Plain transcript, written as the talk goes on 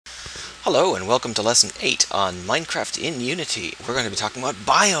Hello and welcome to Lesson 8 on Minecraft in Unity. We're going to be talking about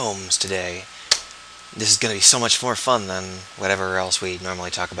biomes today. This is going to be so much more fun than whatever else we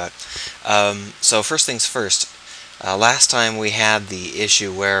normally talk about. So first things first, last time we had the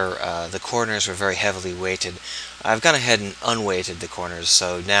issue where the corners were very heavily weighted. I've gone ahead and unweighted the corners,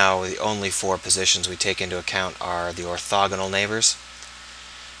 so now the only four positions we take into account are the orthogonal neighbors.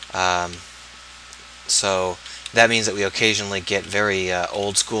 Um, so that means that we occasionally get very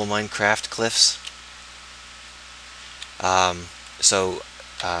old school Minecraft cliffs. Um, so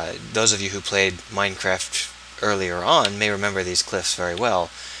those of you who played Minecraft earlier on may remember these cliffs very well.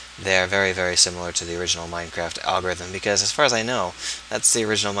 They're very, very similar to the original Minecraft algorithm because, as far as I know, that's the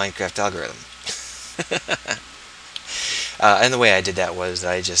original Minecraft algorithm. And the way I did that was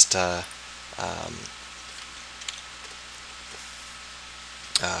I just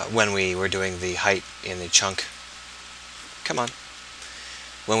when we were doing the height in the chunk. Come on.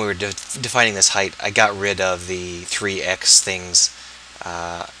 When we were defining this height, I got rid of the 3x things,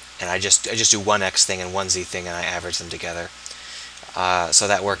 and I just do one x thing and one z thing, and I average them together. So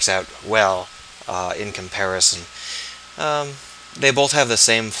that works out well in comparison. They both have the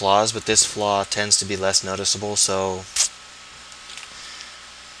same flaws, but this flaw tends to be less noticeable. So,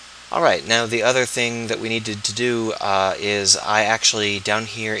 all right. Now the other thing that we needed to do is I actually down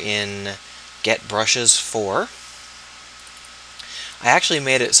here in Get Brushes 4. I actually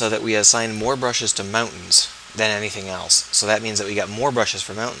made it so that we assign more brushes to mountains than anything else. So that means that we got more brushes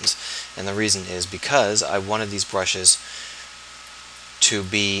for mountains. And the reason is because I wanted these brushes to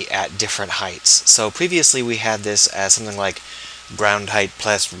be at different heights. So previously we had this as something like ground height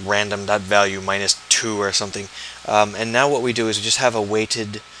plus random.value minus 2 or something. And now what we do is we just have a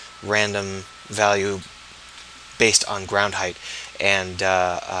weighted random value based on ground height. And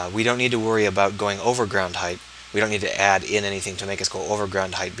we don't need to worry about going over ground height. We don't need to add in anything to make us go over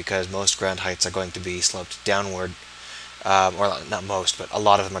ground height because most ground heights are going to be sloped downward. Or not most, but a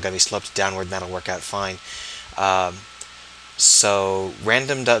lot of them are going to be sloped downward, and that'll work out fine. So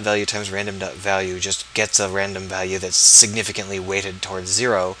random.value times random.value just gets a random value that's significantly weighted towards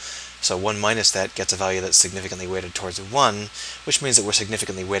 0. So 1 minus that gets a value that's significantly weighted towards 1, which means that we're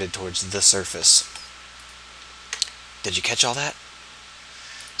significantly weighted towards the surface. Did you catch all that?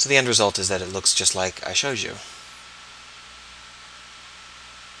 So the end result is that it looks just like I showed you.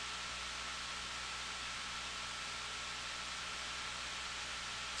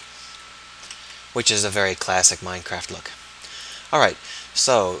 Which is a very classic Minecraft look. Alright,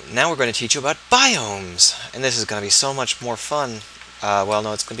 so now we're going to teach you about biomes, and this is going to be so much more fun. Well,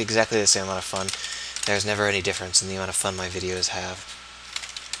 no, it's going to be exactly the same amount of fun. There's never any difference in the amount of fun my videos have.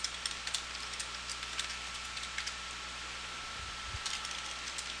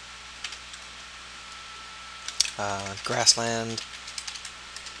 Grassland,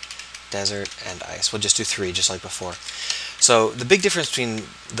 desert, and ice. We'll just do 3, just like before. So the big difference between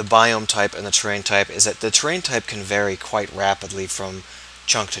the biome type and the terrain type is that the terrain type can vary quite rapidly from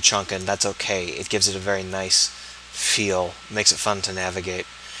chunk to chunk, and that's okay. It gives it a very nice feel, makes it fun to navigate.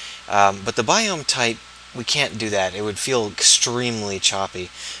 But the biome type, we can't do that. It would feel extremely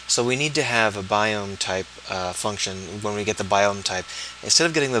choppy. So we need to have a biome type function when we get the biome type. Instead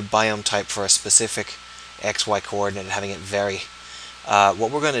of getting the biome type for a specific XY coordinate and having it vary,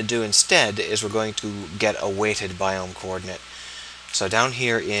 what we're going to do instead is we're going to get a weighted biome coordinate. So down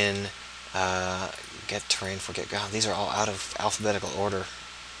here in get terrain, forget, God, these are all out of alphabetical order.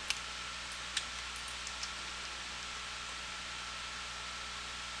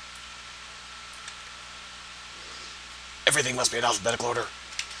 Everything must be in alphabetical order.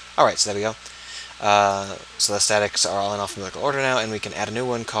 Alright, so there we go. So the statics are all in alphabetical order now, and we can add a new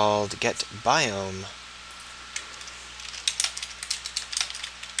one called get biome.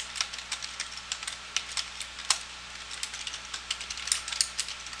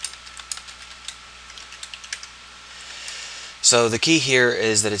 So the key here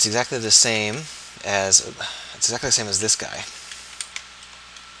is that it's exactly the same as this guy.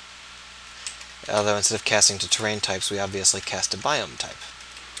 Although instead of casting to terrain types, we obviously cast a biome type.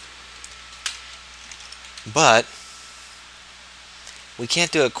 But we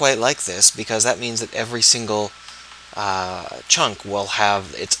can't do it quite like this because that means that every single chunk will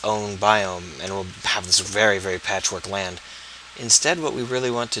have its own biome and will have this very, very patchwork land. Instead, what we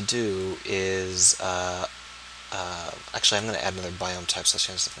really want to do is actually, I'm going to add another biome type, so let's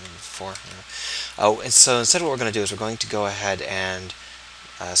change the before. Oh, and so instead what we're going to do is we're going to go ahead and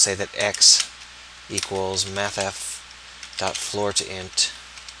say that x equals mathf.floor to int,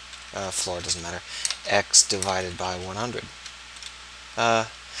 floor doesn't matter, x divided by 100.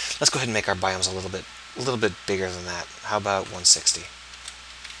 Let's go ahead and make our biomes a little bit bigger than that. How about 160?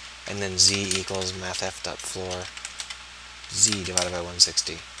 and then z equals mathf.floor z divided by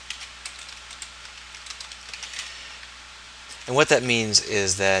 160. And what that means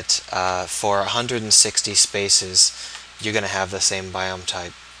is that for 160 spaces, you're going to have the same biome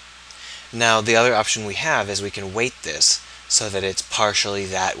type. Now, the other option we have is we can weight this so that it's partially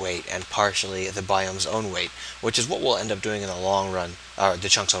that weight and partially the biome's own weight, which is what we'll end up doing in the long run, or the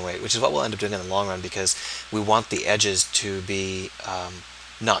chunk's own weight, which is what we'll end up doing in the long run, because we want the edges to be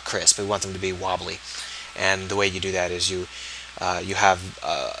not crisp. We want them to be wobbly. And the way you do that is you have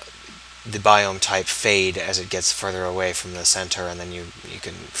the biome type fade as it gets further away from the center, and then you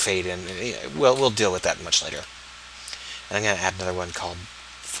can fade in. We'll deal with that much later. And I'm going to add another one called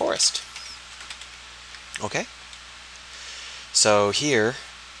forest. Okay. So here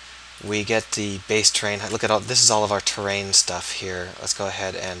we get the base terrain. Look at all this is all of our terrain stuff here. Let's go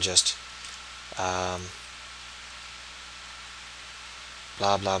ahead and just blah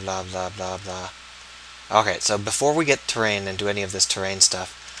blah blah blah blah blah. Okay, so before we get terrain and do any of this terrain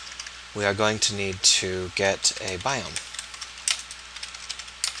stuff, we are going to need to get a biome.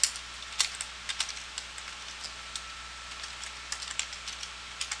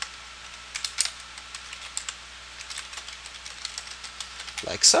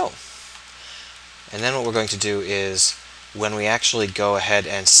 Like so. And then what we're going to do is, when we actually go ahead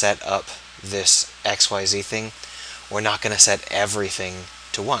and set up this XYZ thing, we're not going to set everything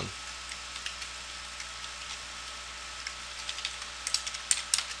to 1.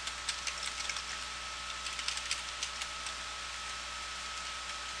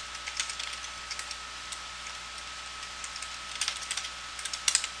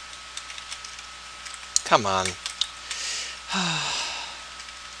 Come on.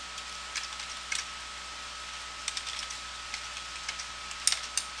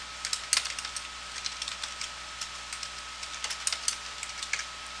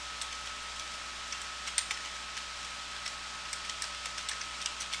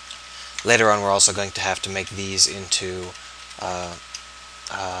 Later on, we're also going to have to make these into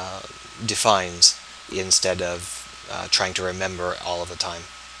defines instead of trying to remember all of the time.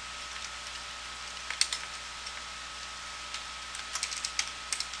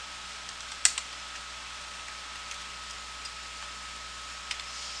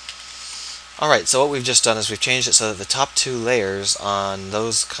 Alright, so what we've just done is we've changed it so that the top 2 layers on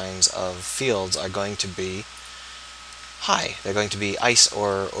those kinds of fields are going to be high. They're going to be ice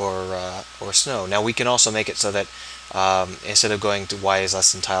or snow. Now we can also make it so that instead of going to y is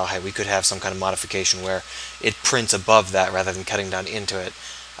less than tile height, we could have some kind of modification where it prints above that rather than cutting down into it.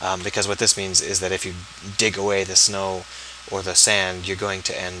 Because what this means is that if you dig away the snow or the sand, you're going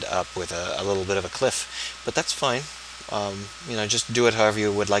to end up with a little bit of a cliff. But that's fine. You know, just do it however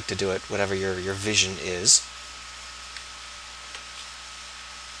you would like to do it, whatever your vision is.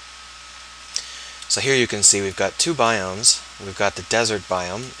 So here you can see we've got 2 biomes. We've got the desert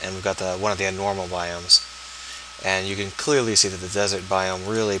biome and we've got one of the normal biomes. And you can clearly see that the desert biome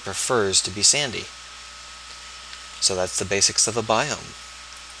really prefers to be sandy. So that's the basics of a biome.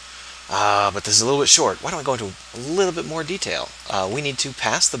 But this is a little bit short. Why don't we go into a little bit more detail? We need to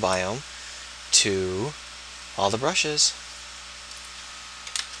pass the biome to all the brushes.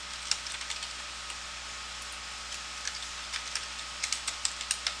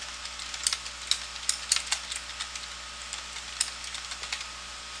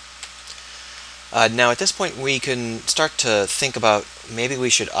 Now at this point we can start to think about maybe we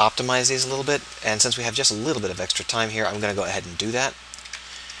should optimize these a little bit, and since we have just a little bit of extra time here, I'm going to go ahead and do that.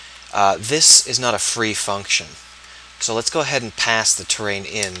 This is not a free function, so let's go ahead and pass the terrain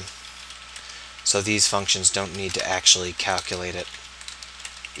in so these functions don't need to actually calculate it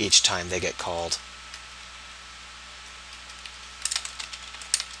each time they get called.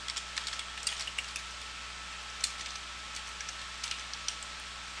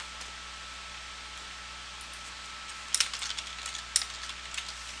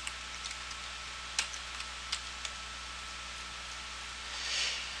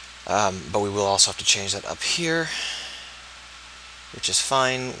 But we will also have to change that up here, which is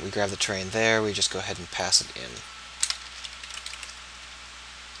fine. We grab the terrain there, we just go ahead and pass it in.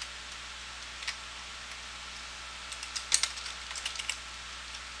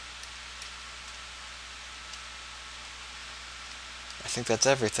 I think that's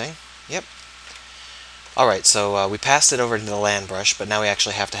everything. Yep. Alright, so we passed it over to the land brush, but now we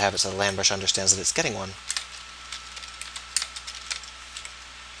actually have to have it so the land brush understands that it's getting one.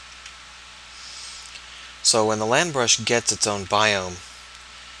 So when the land brush gets its own biome,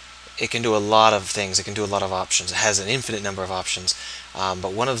 it can do a lot of things. It can do a lot of options. It has an infinite number of options.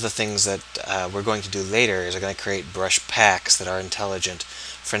 But one of the things that we're going to do later is we're going to create brush packs that are intelligent.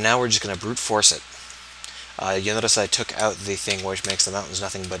 For now, we're just going to brute force it. You'll notice I took out the thing which makes the mountains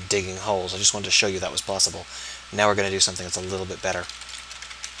nothing but digging holes. I just wanted to show you that was possible. Now we're going to do something that's a little bit better.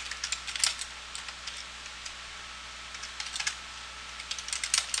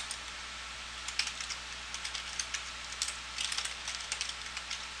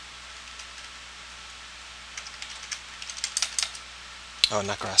 Oh,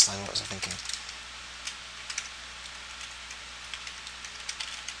 not grassland, what was I thinking?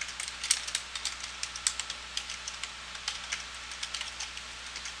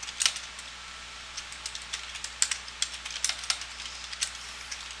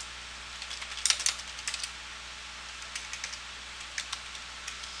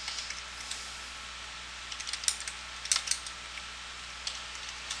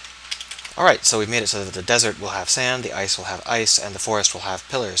 Alright, so we've made it so that the desert will have sand, the ice will have ice, and the forest will have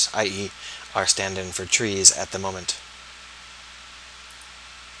pillars, i.e. our stand-in for trees at the moment.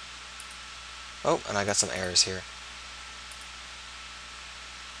 Oh, and I got some errors here.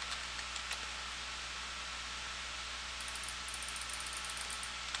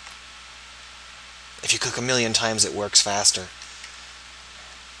 If you cook a million times, it works faster.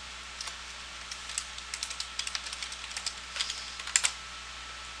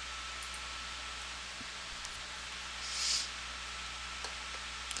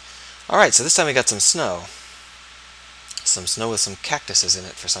 Alright, so this time we got some snow. Some snow with some cactuses in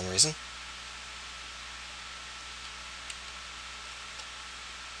it for some reason.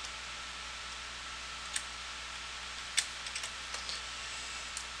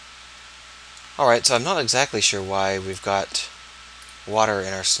 Alright, so I'm not exactly sure why we've got water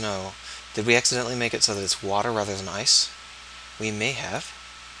in our snow. Did we accidentally make it so that it's water rather than ice? We may have.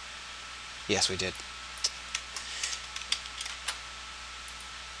 Yes, we did.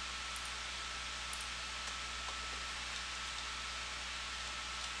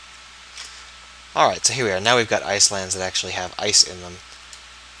 Alright, so here we are. Now we've got icelands that actually have ice in them.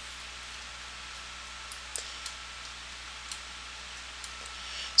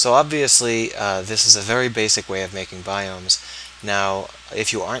 So obviously, this is a very basic way of making biomes. Now,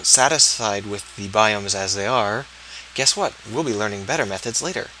 if you aren't satisfied with the biomes as they are, guess what? We'll be learning better methods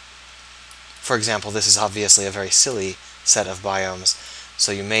later. For example, this is obviously a very silly set of biomes,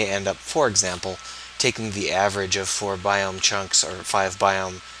 so you may end up, for example, taking the average of 4 biome chunks or 5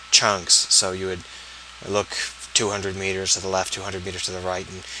 biome chunks. So you would look 200 meters to the left, 200 meters to the right,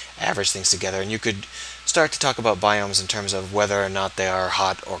 and average things together. And you could start to talk about biomes in terms of whether or not they are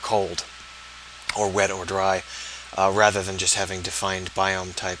hot or cold, or wet or dry, rather than just having defined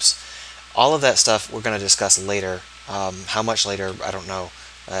biome types. All of that stuff we're going to discuss later. How much later, I don't know.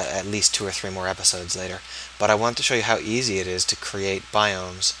 At least 2 or 3 more episodes later. But I want to show you how easy it is to create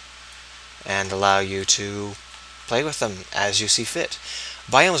biomes and allow you to play with them as you see fit.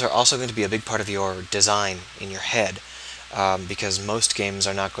 Biomes are also going to be a big part of your design in your head, because most games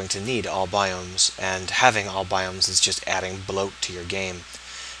are not going to need all biomes, and having all biomes is just adding bloat to your game.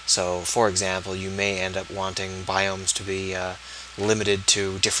 So, for example, you may end up wanting biomes to be limited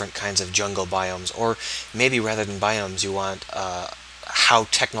to different kinds of jungle biomes, or maybe rather than biomes, you want how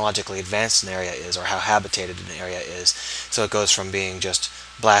technologically advanced an area is, or how habitated an area is. So it goes from being just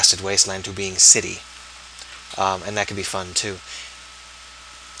blasted wasteland to being city. And that can be fun too.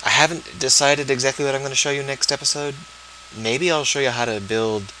 I haven't decided exactly what I'm going to show you next episode. Maybe I'll show you how to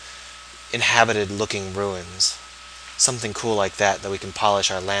build inhabited looking ruins. Something cool like that we can polish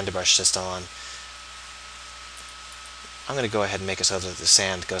our land brush system on. I'm going to go ahead and make it so that the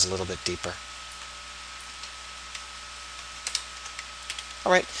sand goes a little bit deeper.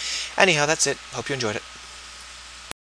 Alright, anyhow, that's it. Hope you enjoyed it.